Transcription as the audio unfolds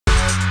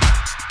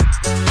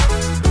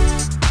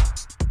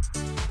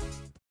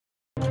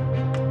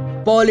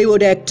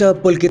Bollywood actor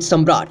Pulkit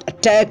Samrat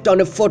attacked on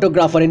a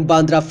photographer in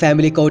Bandra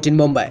family court in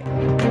Mumbai.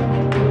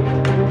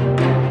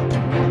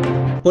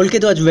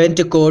 Pulkit went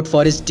to court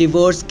for his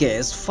divorce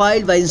case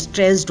filed by his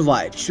estranged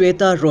wife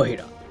Shweta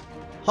Rohira.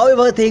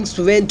 However, things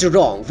went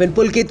wrong when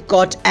Pulkit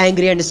got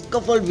angry and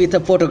scuffled with a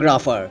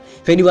photographer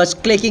when he was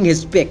clicking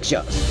his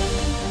pictures.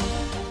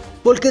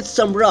 Pulkit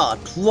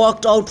Samrat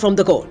walked out from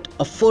the court.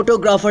 A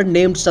photographer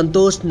named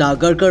Santosh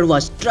Nagarkar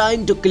was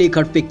trying to click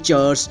her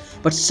pictures,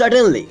 but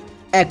suddenly,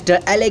 actor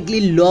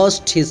allegedly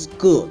lost his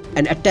cool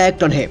and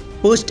attacked on him,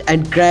 pushed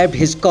and grabbed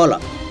his collar.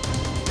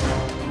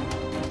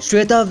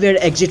 Shweta were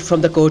exited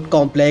from the court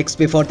complex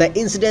before the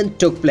incident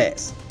took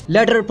place.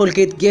 Later,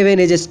 Pulkit gave in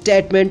his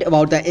statement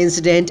about the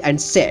incident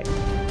and said,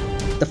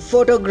 "The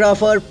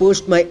photographer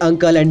pushed my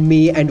uncle and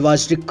me and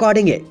was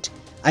recording it.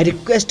 I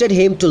requested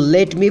him to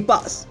let me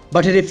pass,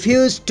 but he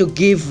refused to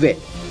give way.